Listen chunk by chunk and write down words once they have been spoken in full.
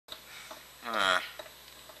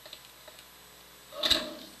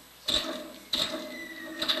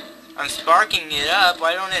I'm sparking it up.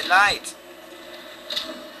 Why don't it light?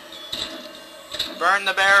 Burn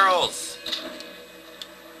the barrels.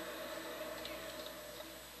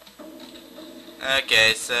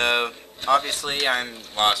 Okay, so obviously I'm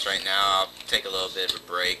lost right now. I'll take a little bit of a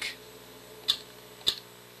break.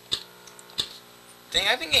 Dang,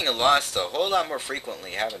 I've been getting lost a whole lot more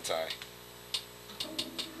frequently, haven't I?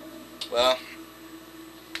 Well,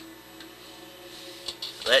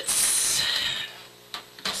 let's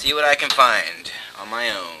see what I can find on my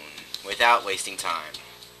own without wasting time.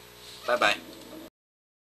 Bye-bye.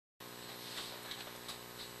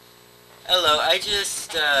 Hello, I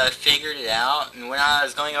just figured it out, and when I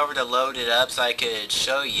was going over to load it up so I could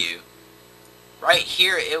show you, right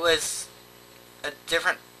here it was a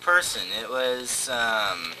different person. It was,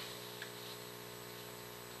 I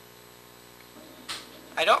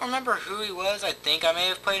don't remember who he was. I think I may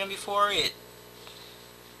have played him before.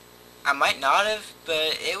 I might not have,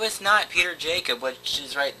 but it was not Peter Jacob, which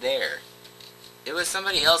is right there. It was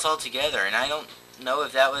somebody else altogether, and I don't know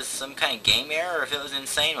if that was some kind of game error or if it was an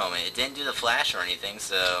insane moment. It didn't do the flash or anything,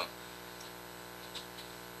 so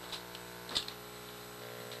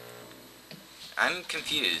I'm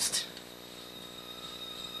confused.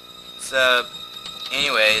 So,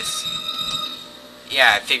 anyways,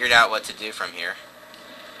 yeah, I figured out what to do from here.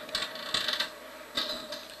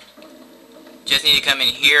 Just need to come in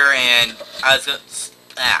here, and I was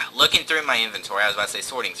looking through my inventory. I was about to say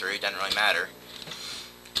sorting through, it doesn't really matter.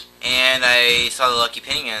 And I saw the lucky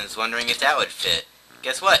penny and was wondering if that would fit.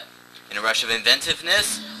 Guess what? In a rush of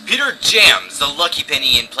inventiveness, Peter jams the lucky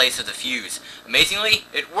penny in place of the fuse. Amazingly,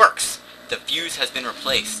 it works. The fuse has been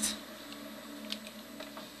replaced.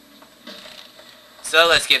 So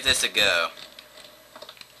let's give this a go.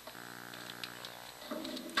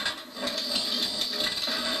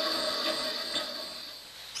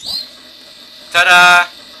 Ta-da!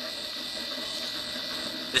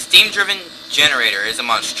 The steam-driven generator is a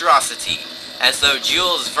monstrosity, as though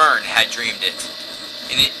Jules Verne had dreamed it.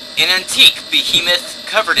 An antique behemoth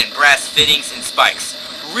covered in brass fittings and spikes,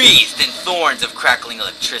 wreathed in thorns of crackling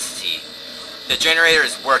electricity. The generator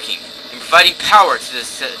is working, and providing power to the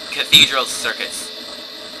cathedral circuits.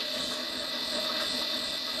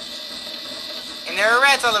 And there are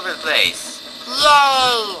rats all over the place.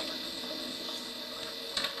 Yay!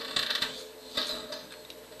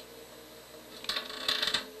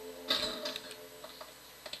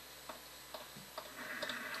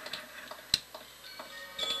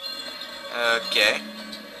 Okay.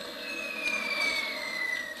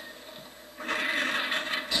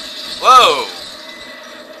 Whoa!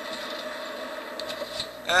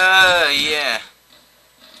 Yeah.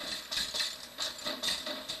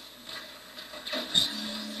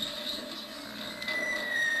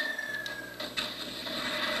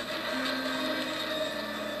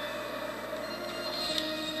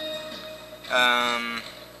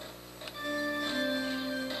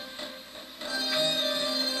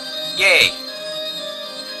 Yay!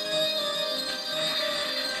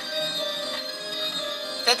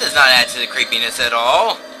 That does not add to the creepiness at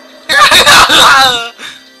all.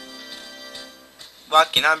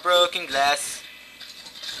 Walking on broken glass.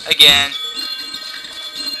 Again.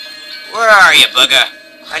 Where are you, bugger?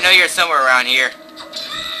 I know you're somewhere around here.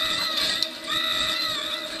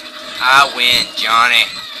 I win, Johnny.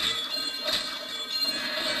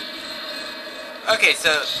 Okay,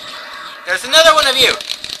 so there's another one of you.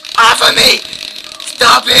 Off of me!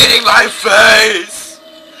 Stop hitting my face!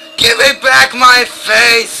 Give me back my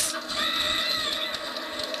face!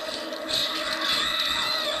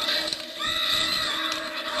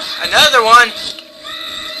 Another one!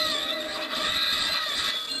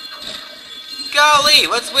 Golly,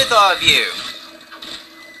 what's with all of you?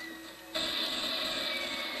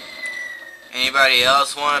 Anybody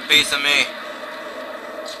else want a piece of me?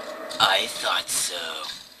 I thought so.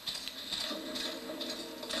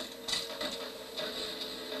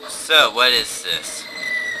 So, what is this?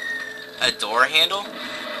 A door handle?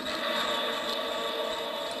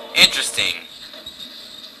 Interesting.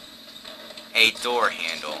 A door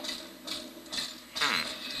handle.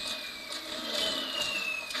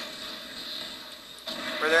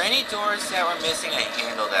 Were there any doors that were missing a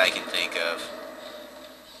handle that I can think of?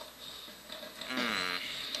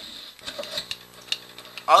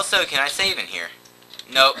 Also, can I save in here?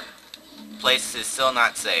 Nope. Place is still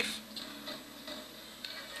not safe.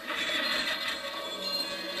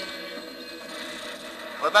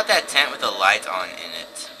 What about that tent with a light on in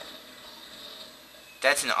it?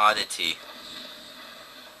 That's an oddity.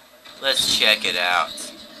 Let's check it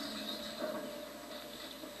out.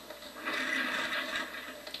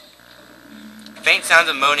 Faint sounds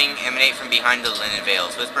of moaning emanate from behind the linen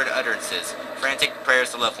veils, whispered utterances, frantic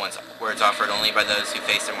prayers to loved ones, words offered only by those who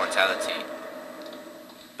face their mortality.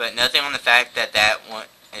 But nothing on the fact that that one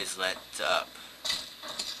is let up.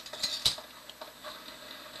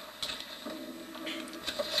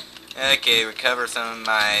 Okay, recover some of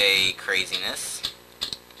my craziness.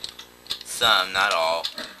 Some, not all.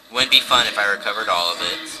 Wouldn't be fun if I recovered all of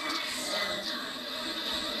it.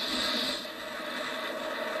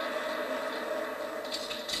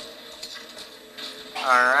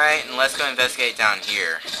 Alright, and let's go investigate down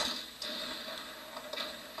here.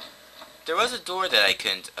 There was a door that I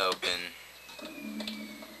couldn't open.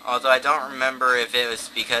 Although I don't remember if it was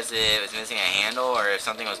because it was missing a handle or if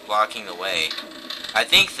something was blocking the way. I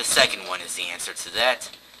think the second one is the answer to that.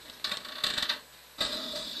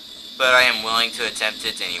 But I am willing to attempt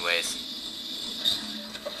it anyways.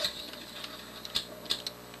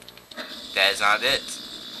 That is not it.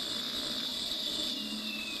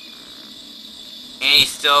 And he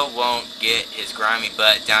still won't get his grimy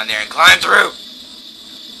butt down there and climb through!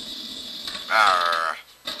 Arrgh.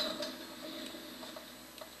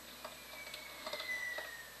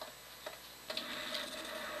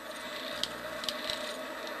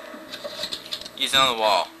 He's on the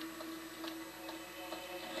wall.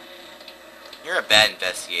 You're a bad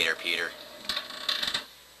investigator, Peter.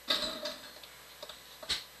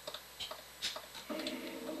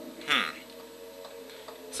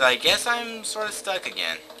 So I guess I'm sort of stuck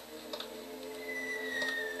again.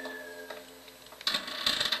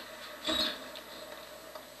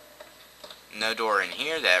 No door in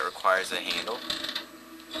here that requires a handle.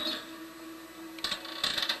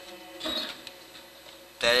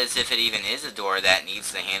 That is if it even is a door that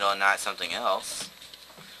needs the handle and not something else.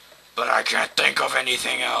 But I can't think of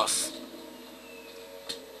anything else.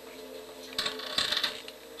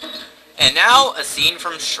 And now, a scene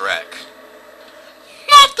from Shrek.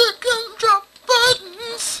 Not the gumdrop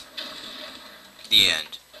buttons! The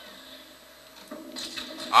end.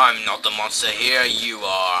 I'm not the monster here, you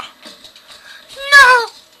are. No!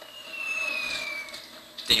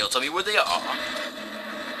 Then you'll tell me where they are.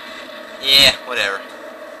 Yeah, whatever.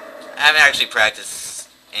 I haven't actually practiced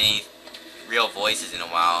any real voices in a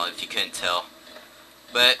while, if you couldn't tell.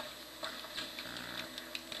 But...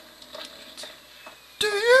 do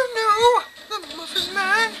you know the Muffin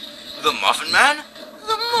Man? The Muffin Man?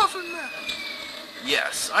 The Muffin Man.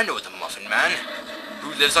 Yes, I know the Muffin Man.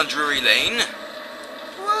 Who lives on Drury Lane?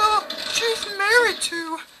 Well, she's married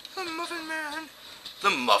to the Muffin Man. The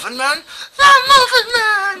Muffin Man? The Muffin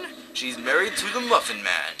Man! She's married to the Muffin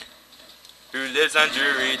Man. Who lives on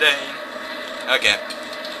Drury Lane. Okay,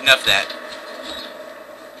 enough of that.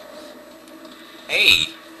 Hey,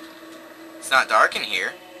 it's not dark in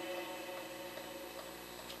here.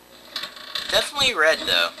 Definitely red,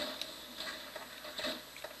 though.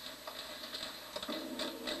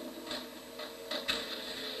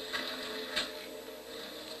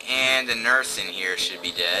 And the nurse in here should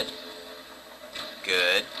be dead.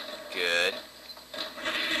 Good, good.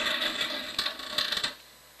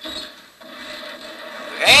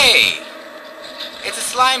 Hey! It's a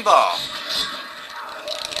slime ball!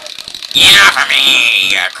 Get off of me,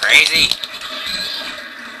 you crazy!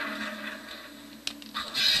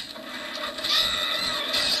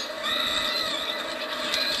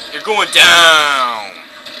 You're going down!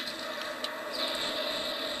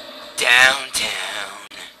 Downtown.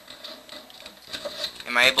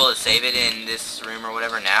 Am I able to save it in this room or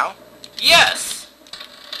whatever now? Yes!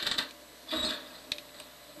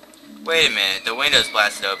 Wait a minute, the window's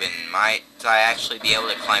blasted open. Might I actually be able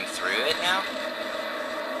to climb through it now?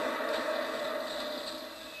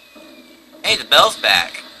 Hey, the bell's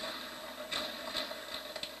back.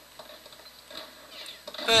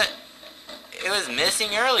 But it was missing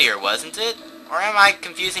earlier, wasn't it? Or am I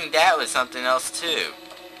confusing that with something else too?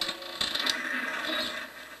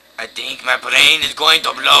 I think my brain is going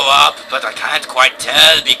to blow up, but I can't quite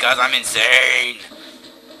tell because I'm insane.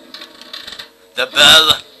 The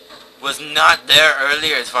bell was not there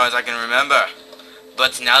earlier as far as I can remember.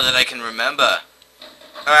 But now that I can remember...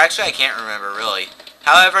 or actually I can't remember really.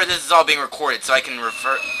 However, this is all being recorded so I can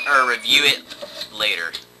review it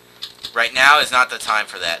later. Right now is not the time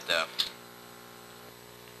for that though.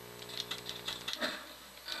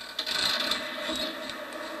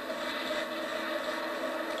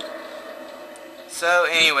 So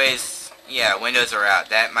anyways, yeah, windows are out.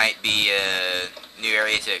 That might be a new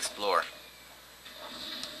area to explore.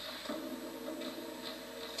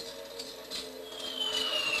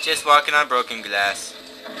 Just walking on broken glass.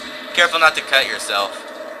 Careful not to cut yourself.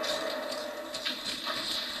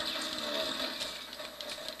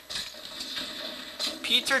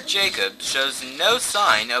 Peter Jacob shows no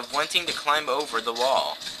sign of wanting to climb over the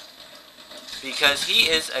wall. Because he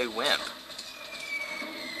is a wimp.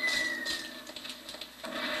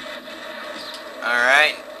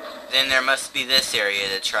 Alright, then there must be this area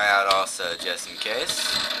to try out also, just in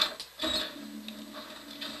case.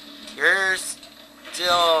 You're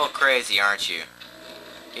still crazy, aren't you?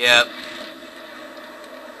 Yep.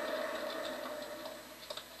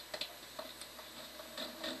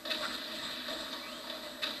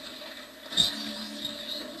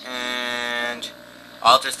 And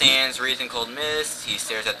altar stands, wreathed in cold mist. He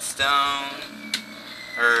stares at the stone.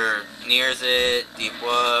 Or nears it. Deep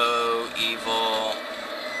woe, evil.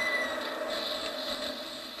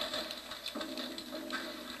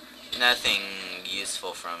 Nothing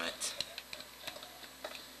useful from it.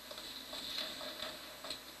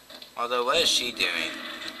 Although, what is she doing?